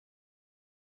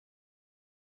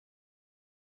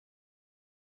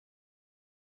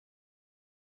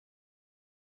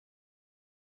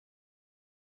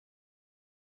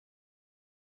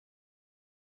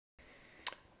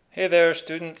Hey there,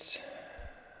 students.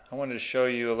 I wanted to show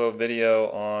you a little video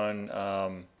on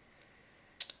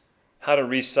how to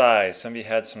resize. Some of you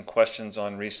had some questions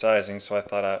on resizing, so I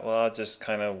thought I'll just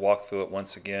kind of walk through it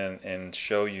once again and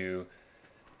show you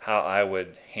how I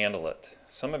would handle it.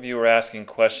 Some of you were asking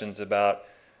questions about,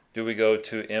 do we go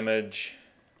to image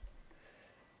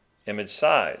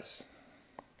size?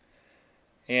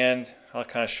 And I'll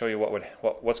kind of show you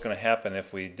what's going to happen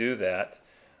if we do that.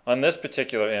 On this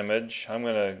particular image, I'm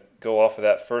going to go off of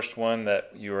that first one that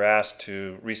you were asked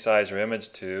to resize your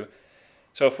image to.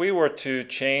 So if we were to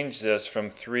change this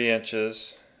from 3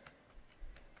 inches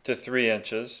to 3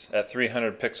 inches at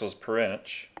 300 pixels per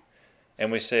inch,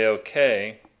 and we say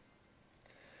OK,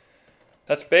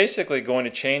 that's basically going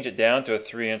to change it down to a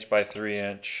 3-inch by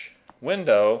 3-inch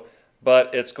window,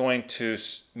 but it's going to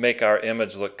make our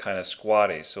image look kind of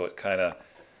squatty, so it kind of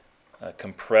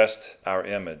compressed our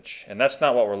image. And that's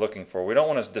not what we're looking for. We don't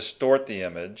want to distort the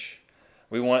image.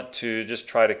 We want to just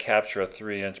try to capture a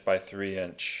 3-inch by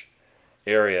 3-inch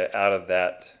area out of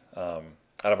that, out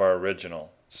of our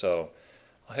original. So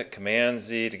I'll hit Command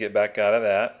Z to get back out of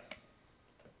that.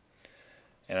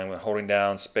 And I'm holding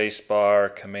down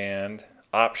Spacebar, Command,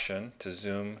 Option to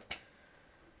zoom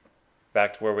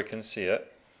back to where we can see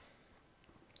it.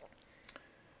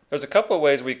 There's a couple of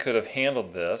ways we could have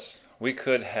handled this. We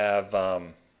could have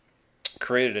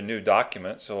created a new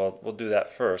document, so we'll do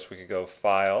that first. We could go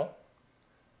File,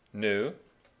 New,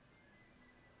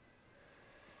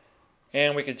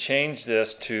 and we could change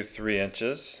this to 3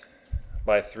 inches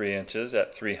by 3 inches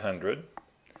at 300.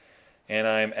 And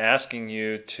I'm asking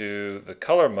you to, the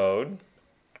color mode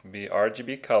be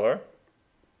RGB color.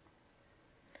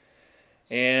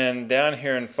 And down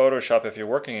here in Photoshop, if you're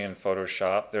working in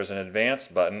Photoshop, there's an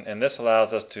advanced button, and this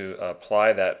allows us to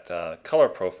apply that color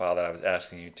profile that I was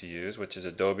asking you to use, which is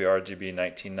Adobe RGB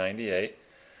 1998.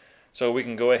 So we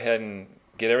can go ahead and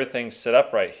get everything set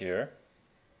up right here.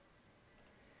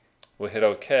 We'll hit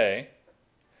OK.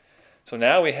 So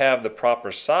now we have the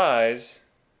proper size.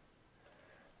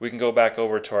 We can go back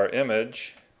over to our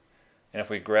image, and if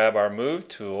we grab our Move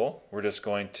tool, we're just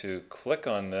going to click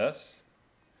on this.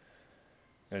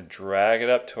 I'm going to drag it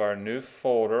up to our new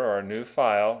folder, or our new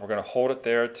file. We're going to hold it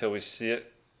there until we see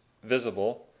it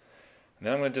visible. And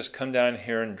then I'm going to just come down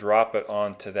here and drop it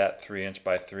onto that 3-inch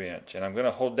by 3-inch. And I'm going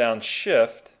to hold down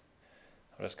Shift.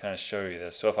 I'll just kind of show you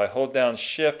this. So if I hold down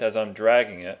Shift as I'm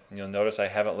dragging it, and you'll notice I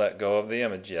haven't let go of the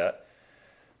image yet.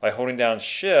 By holding down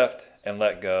Shift and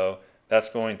let go, that's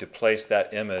going to place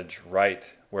that image right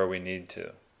where we need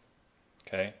to.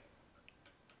 Okay?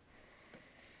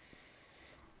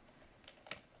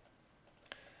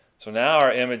 So now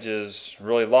our image is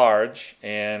really large,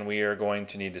 and we are going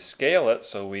to need to scale it,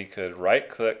 so we could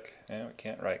right-click. We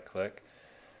can't right-click.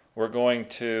 We're going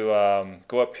to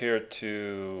go up here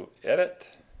to Edit,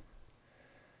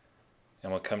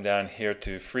 and we'll come down here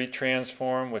to Free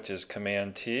Transform, which is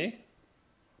Command T.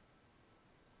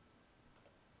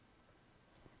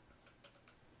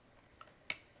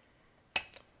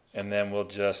 And then we'll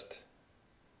just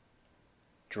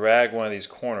drag one of these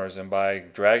corners, and by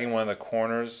dragging one of the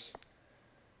corners,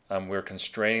 we're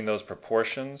constraining those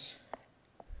proportions,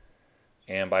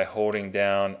 and by holding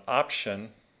down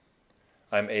Option,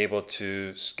 I'm able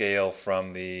to scale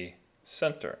from the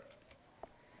center.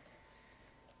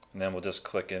 And then we'll just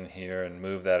click in here and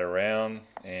move that around,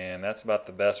 and that's about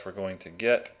the best we're going to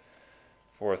get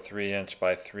for a 3-inch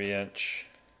by 3-inch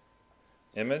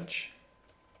image.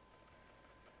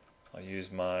 I'll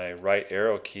use my right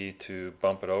arrow key to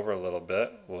bump it over a little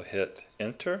bit. We'll hit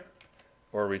Enter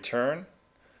or Return.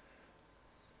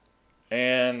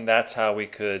 And that's how we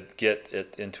could get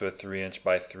it into a 3-inch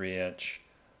by 3-inch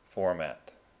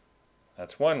format.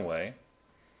 That's one way.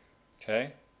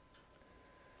 Okay.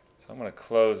 So I'm going to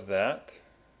close that.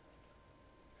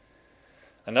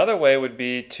 Another way would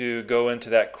be to go into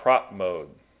that crop mode.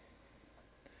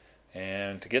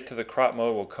 And to get to the crop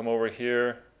mode, we'll come over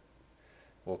here.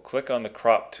 We'll click on the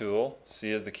crop tool,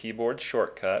 C is the keyboard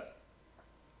shortcut.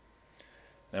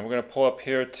 Then we're going to pull up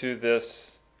here to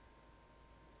this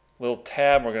little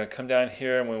tab. We're going to come down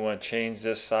here and we want to change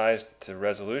this size to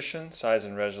resolution, size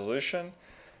and resolution.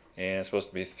 And it's supposed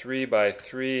to be 3 by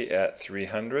 3 at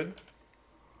 300.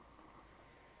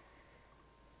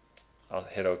 I'll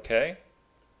hit OK.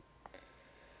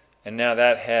 And now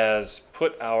that has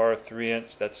put our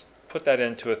 3-inch, that's put that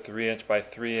into a 3-inch by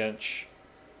 3-inch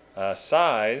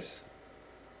size,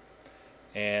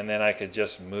 and then I could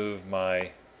just move my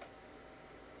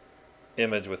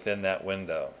image within that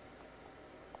window.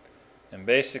 And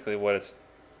basically what it's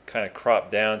kind of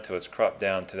cropped down to, it's cropped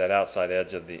down to that outside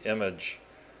edge of the image.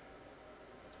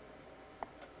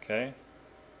 Okay,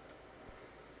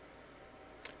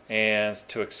 And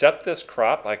to accept this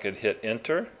crop, I could hit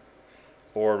enter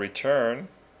or return,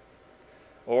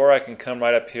 or I can come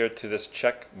right up here to this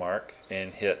check mark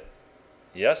and hit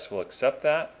yes, we'll accept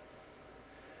that.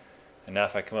 And now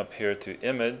if I come up here to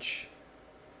image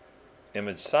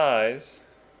size,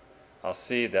 I'll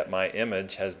see that my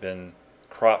image has been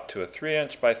cropped to a 3"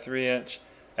 by 3"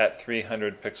 at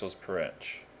 300 pixels per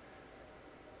inch.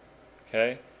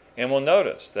 Okay, and we'll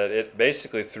notice that it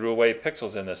basically threw away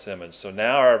pixels in this image. So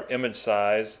now our image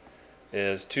size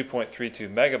is 2.32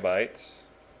 megabytes.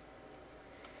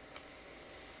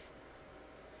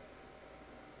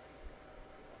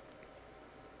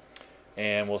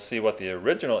 And we'll see what the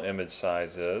original image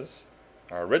size is.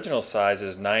 Our original size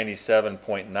is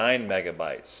 97.9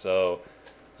 megabytes. So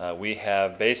we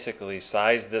have basically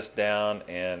sized this down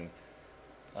and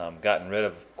gotten rid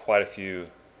of quite a few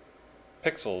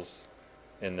pixels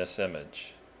in this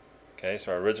image. Okay,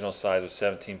 so our original size was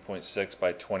 17.6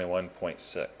 by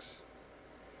 21.6.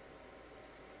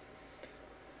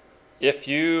 If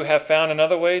you have found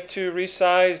another way to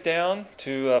resize down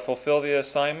to fulfill the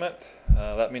assignment,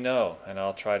 let me know and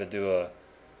I'll try to do a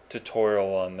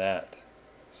tutorial on that.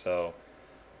 So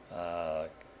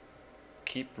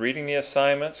keep reading the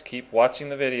assignments, keep watching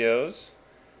the videos,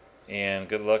 and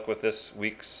good luck with this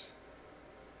week's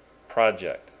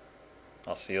project.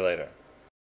 I'll see you later.